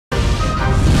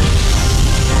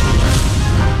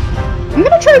I'm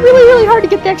gonna try really, really hard to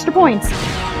get the extra points.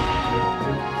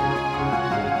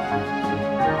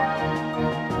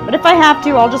 But if I have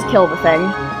to, I'll just kill the thing.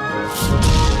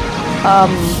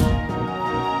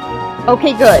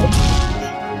 Okay, good.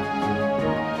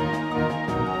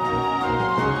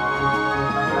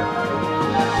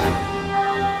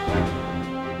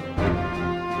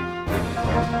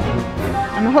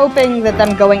 I'm hoping that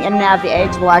them going in and out of the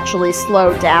eggs will actually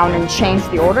slow down and change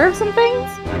the order of some things.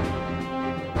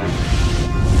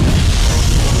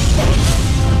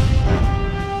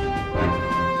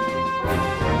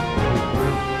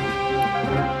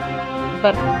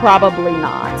 But probably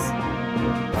not.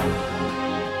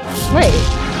 Wait.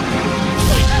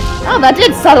 Oh, that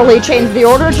did subtly change the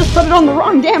order, just put it on the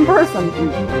wrong damn person.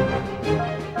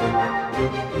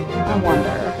 I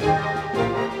wonder.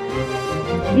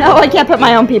 No, I can't put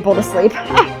my own people to sleep.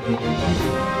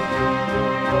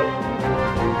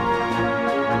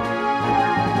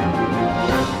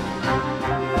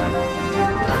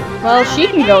 Well, she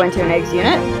can go into an eggs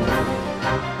unit.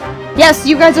 Yes,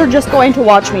 you guys are just going to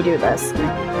watch me do this.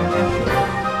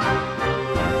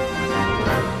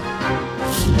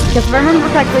 Because if I remember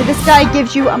correctly, this guy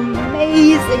gives you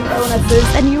amazing bonuses,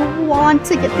 and you want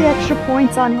to get the extra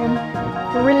points on him.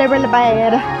 Really, really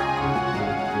bad.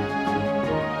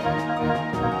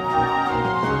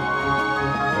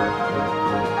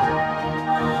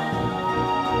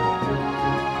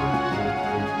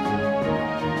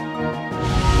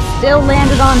 Still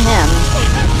landed on him.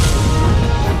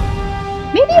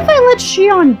 Maybe if I let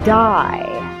Shion die.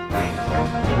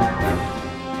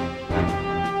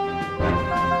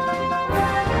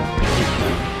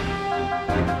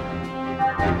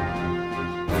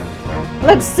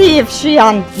 Let's see if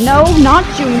Shion... No, not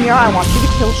Junior. I want you to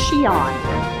kill Shion.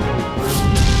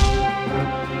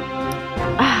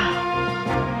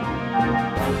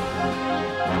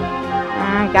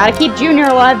 Gotta keep Junior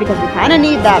alive because we kinda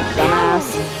need that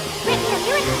dumbass.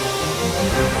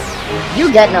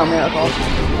 You get no miracle.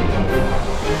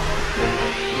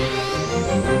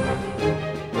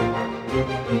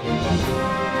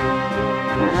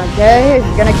 Okay, is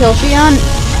he gonna kill Shion?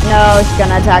 No, he's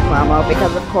gonna attack Momo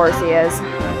because of course he is.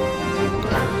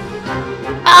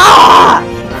 Ah!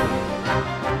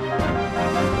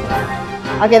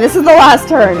 Okay, this is the last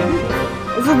turn.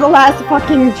 This is the last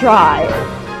fucking try.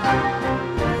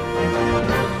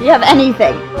 Do you have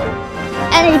anything?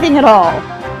 Anything at all?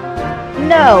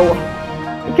 No!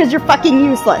 Because you're fucking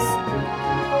useless.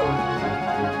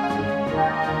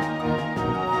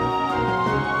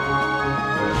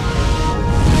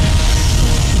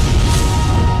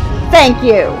 Thank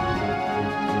you!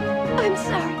 I'm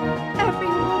sorry,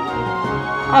 everyone.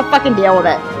 I'll fucking deal with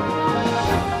it.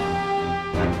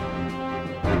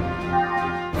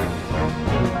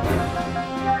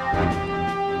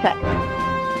 Okay.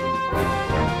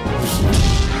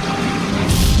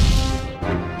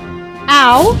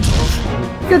 Ow!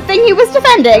 Good thing he was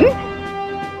defending!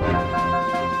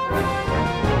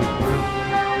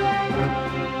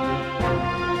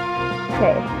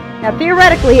 Okay. Now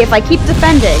theoretically, if I keep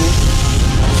defending,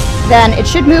 then it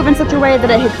should move in such a way that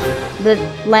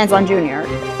it lands on Junior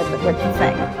with the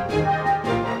thing.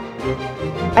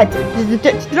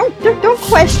 Don't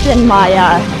question my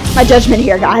my judgment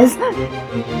here, guys.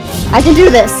 I can do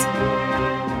this.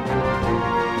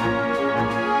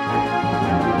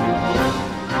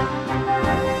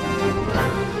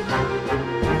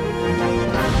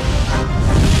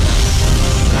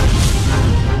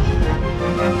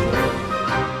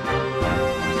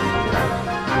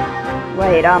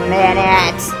 Wait a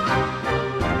minute.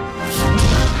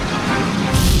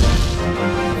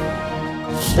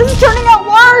 This is turning out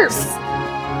worse!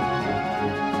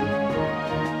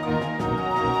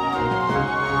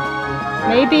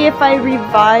 Maybe if I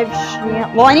revive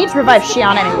Shion... Well, I need to revive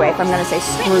Shion anyway if I'm gonna say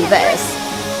screw this.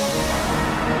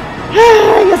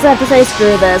 I guess I have to say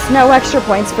screw this. No extra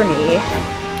points for me.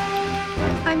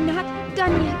 I'm not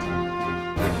done yet.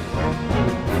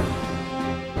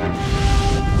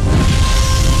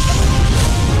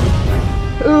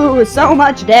 Ooh, so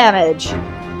much damage.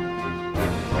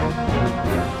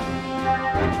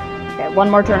 Okay, one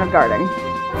more turn of guarding.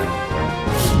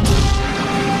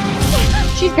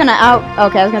 She's gonna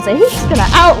Okay, I was gonna say, he's just gonna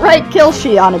outright kill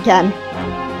Shion again.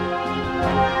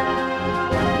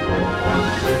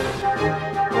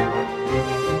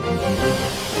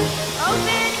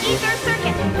 Open ether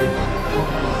circuit.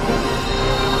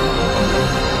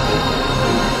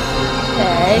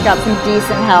 Okay, got some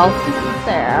decent health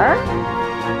there.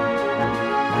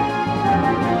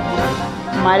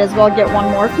 Might as well get one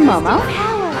more from Momo.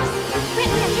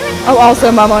 Oh,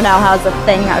 also Momo now has a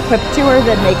thing equipped to her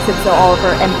that makes it so all of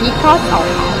her MP costs are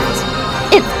halved.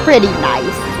 It's pretty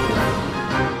nice.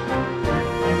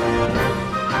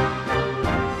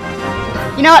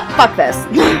 You know what? Fuck this.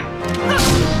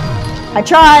 I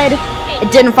tried.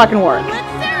 It didn't fucking work.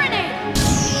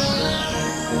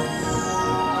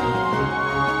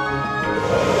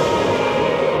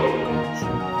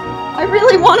 I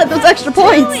really wanted those extra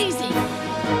points.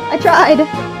 I tried,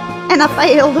 and I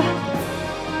failed.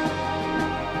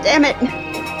 Damn it.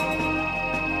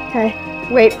 Okay,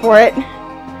 wait for it.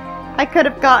 I could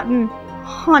have gotten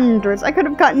hundreds. I could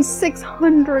have gotten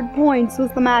 600 points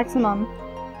was the maximum.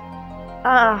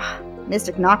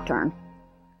 Mystic Nocturne.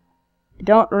 I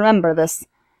don't remember this.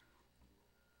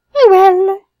 Oh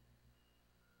well.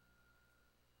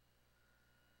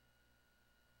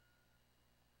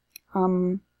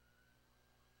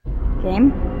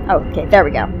 Game? Oh, okay, there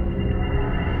we go.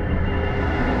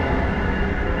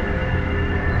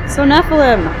 So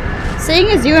Nephilim, seeing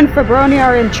as you and Fabroni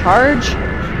are in charge,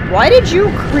 why did you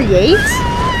create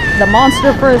the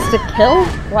monster for us to kill?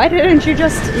 Why didn't you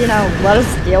just, you know, let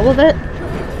us deal with it?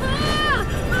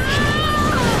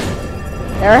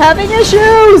 They're having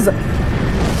issues!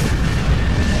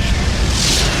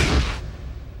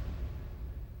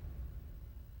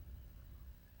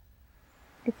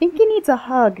 I think he needs a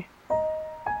hug.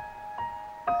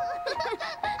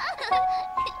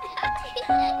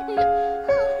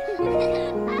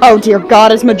 Oh dear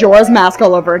God, it's Majora's Mask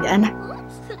all over again.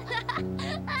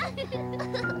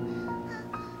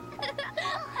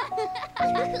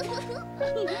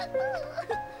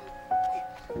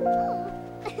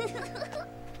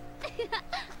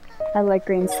 I like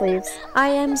green sleeves. I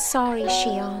am sorry,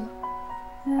 Shion.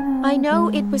 I know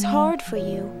it was hard for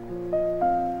you.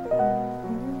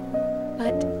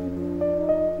 But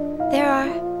there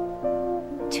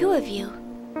are two of you.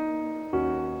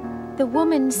 The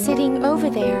woman sitting over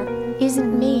there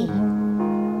isn't me.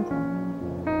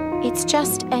 It's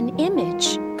just an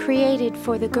image created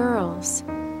for the girls.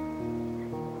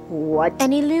 What?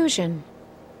 An illusion.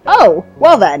 Oh,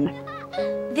 well then.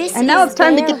 This and now is it's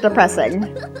time to their get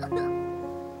depressing.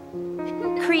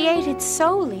 created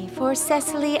solely for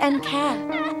Cecily and Kat.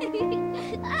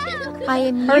 I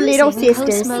am Her little using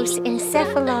sisters. KOS-MOS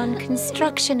Encephalon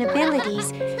construction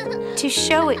abilities to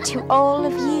show it to all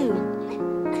of you.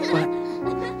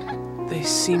 But they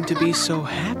seem to be so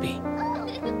happy.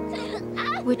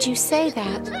 Would you say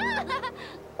that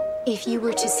if you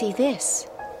were to see this?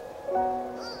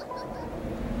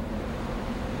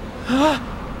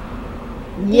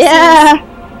 Yeah!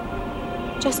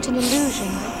 Just an illusion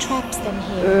that traps them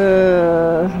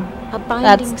here. A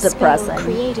binding that's spell depressing.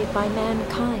 created by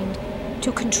mankind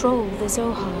to control the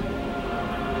Zohar.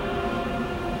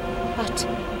 But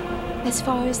as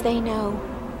far as they know,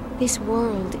 this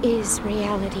world is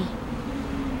reality.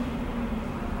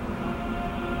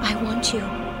 I want you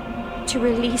to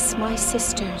release my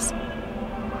sisters.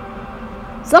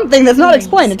 Something that's not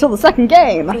explained until the second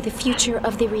game. For the future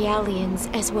of the Realians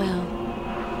as well.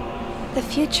 The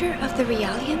future of the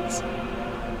Realians?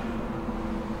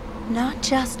 Not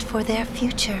just for their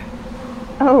future,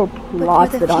 Oh, but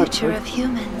lots for the that aren't future true. of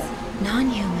humans,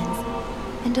 non-humans,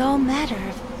 and all matter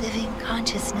of living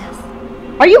consciousness.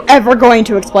 Are you ever going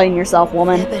to explain yourself,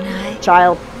 woman? Eb and I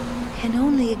Child. can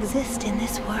only exist in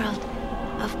this world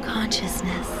of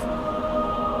consciousness.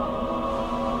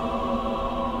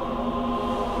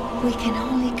 We can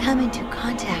only come into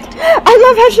contact. I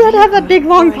love how she had to have that big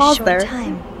long for a pause short there.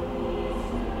 time.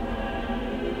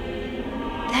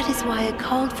 That is why I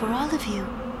called for all of you,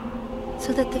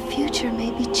 so that the future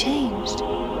may be changed.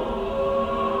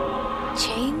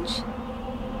 Change?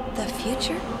 The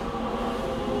future?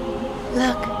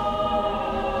 Look,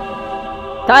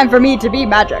 Time for me to be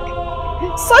magic.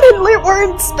 Suddenly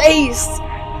we're in space!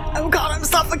 Oh god, I'm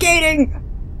suffocating!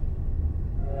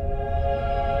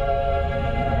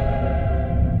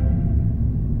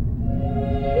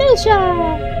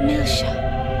 Milsha.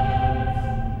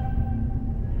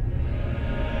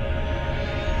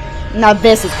 Now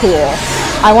this is cool.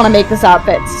 I want to make this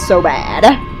outfit so bad.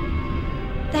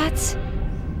 That's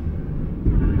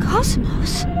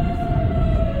KOS-MOS.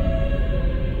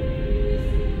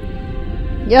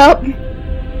 Yup.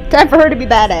 Time for her to be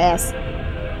badass.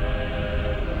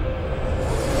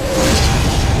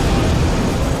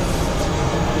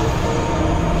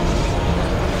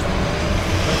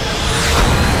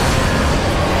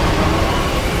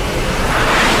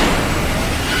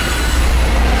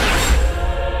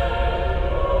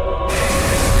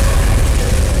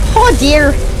 Oh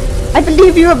dear! I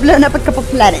believe you have blown up a couple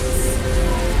planets.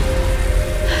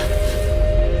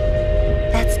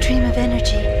 That stream of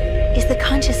energy is the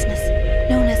consciousness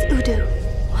known as Udu.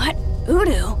 What?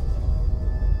 Udu?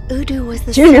 Udu was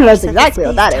the Junior knows source exactly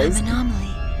of what the that is. space-time anomaly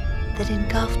that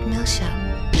engulfed Milsha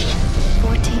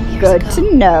 14 years Good ago.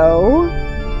 to know.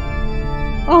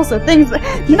 Also, things What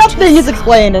you nothing just is saw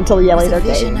explained until you was later a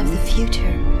vision games. of the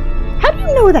future. How do you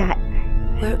know that?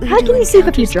 Where How Udu can you see the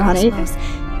encounters future, honey?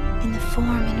 KOS-MOS in the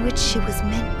form in which she was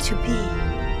meant to be.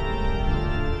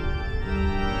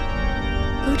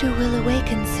 Udu will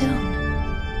awaken soon.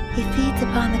 He feeds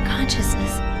upon the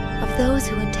consciousness of those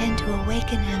who intend to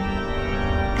awaken him,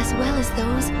 as well as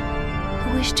those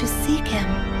who wish to seek him.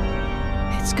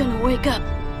 It's gonna wake up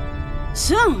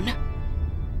soon.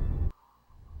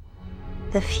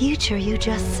 The future you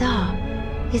just saw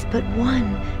is but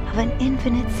one of an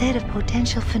infinite set of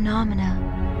potential phenomena.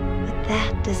 But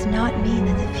that does not mean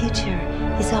that the future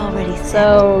is already set.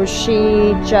 So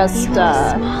she just Even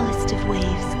the smallest of waves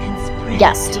can spread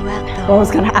guessed throughout the what was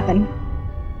whole. gonna happen.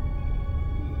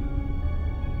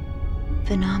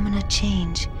 Phenomena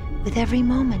change with every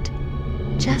moment,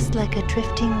 just like a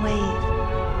drifting wave.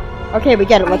 Okay, we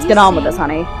get it. Are Let's you get on with this, saying-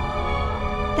 honey.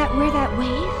 That we're that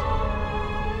wave?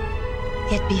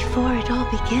 Yet before it all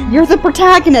begins, You're the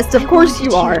protagonist, of I course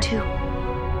wanted you are.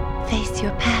 to face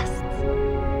your pasts.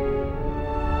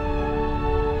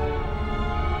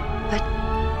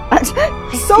 But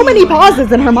So see many you are pauses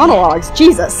not in her ready yet. monologues.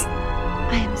 Jesus.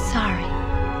 I am sorry.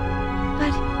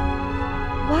 But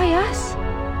why us?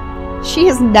 She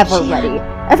is never Xian, ready.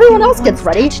 Everyone you were else gets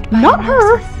once ready, touched by not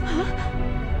her. Moses.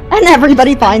 And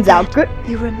everybody Despite finds out. that, Good.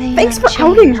 You remain Thanks for unchanged,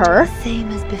 outing her. the same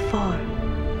as before.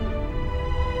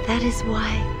 That is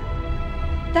why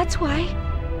That's why.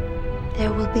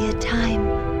 there will be a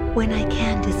time when I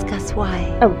can discuss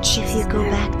why. Oh, If you jeez. go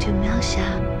back to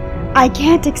Milsha, I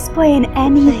can't explain place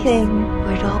anything.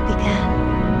 where it all began,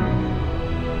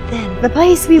 then The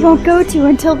place we You won't will go see. to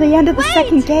until the end of the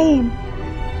second game.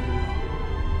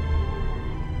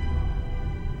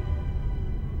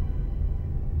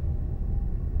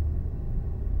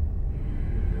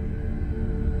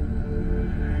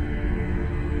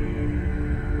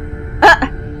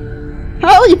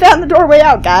 Oh, you found the doorway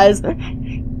out, guys.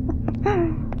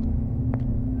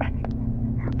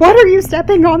 What are you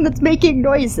stepping on that's making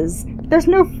noises? There's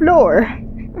no floor.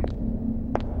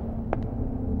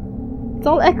 It's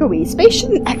all echoey. Space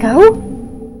shouldn't echo.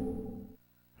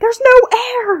 There's no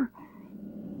air.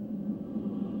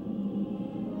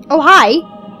 Oh, hi.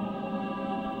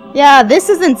 Yeah, this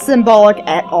isn't symbolic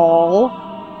at all.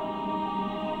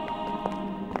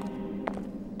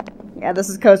 Yeah, this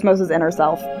is KOS-MOS's inner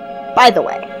self. By the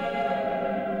way.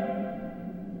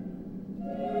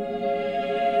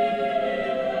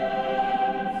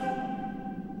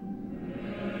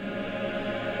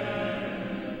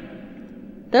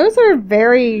 Those are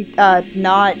very,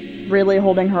 not really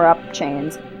holding her up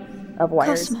chains of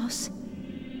wires. KOS-MOS.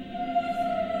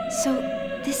 So,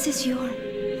 this is your...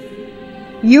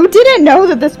 You didn't know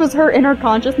that this was her inner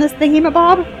consciousness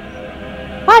thingamabob?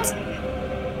 What?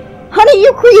 Honey,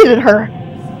 you created her!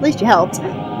 At least you helped.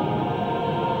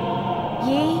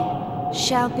 Ye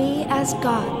shall be as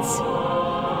gods.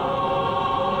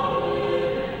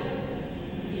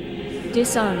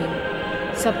 Disarming.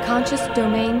 Subconscious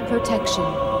domain protection.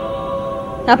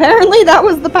 Apparently that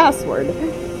was the password.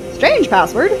 Strange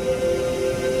password.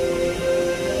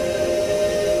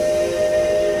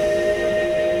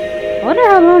 I wonder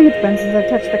how long it's been since I've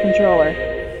touched the controller.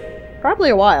 Probably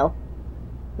a while.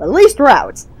 At least we're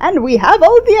out, and we have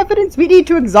all the evidence we need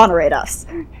to exonerate us.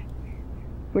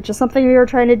 Which is something we were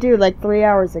trying to do like 3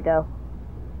 hours ago.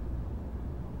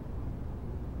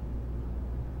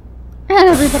 And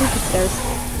everybody's upstairs.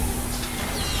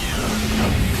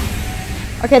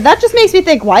 Okay, that just makes me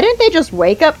think, why didn't they just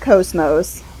wake up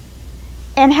KOS-MOS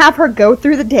and have her go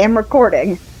through the damn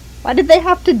recording? Why did they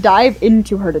have to dive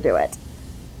into her to do it?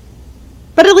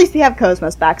 But at least we have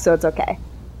KOS-MOS back, so it's okay.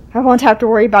 I won't have to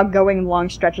worry about going long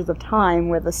stretches of time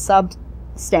where the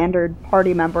sub-standard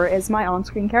party member is my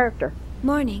on-screen character.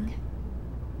 Morning.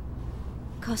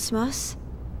 KOS-MOS?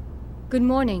 Good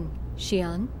morning,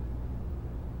 Xian.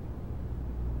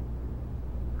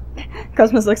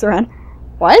 KOS-MOS looks around.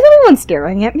 Why is everyone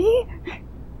staring at me?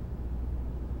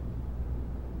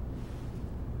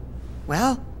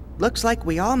 Well, looks like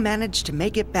we all managed to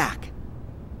make it back.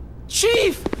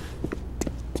 Chief!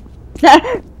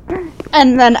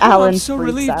 And then Alan I'm so freaks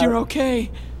relieved out. you're okay.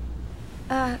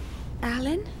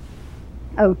 Alan?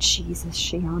 Oh, Jesus,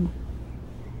 Xian.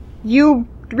 You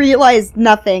realize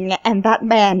nothing, and that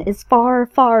man is far,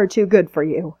 far too good for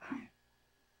you.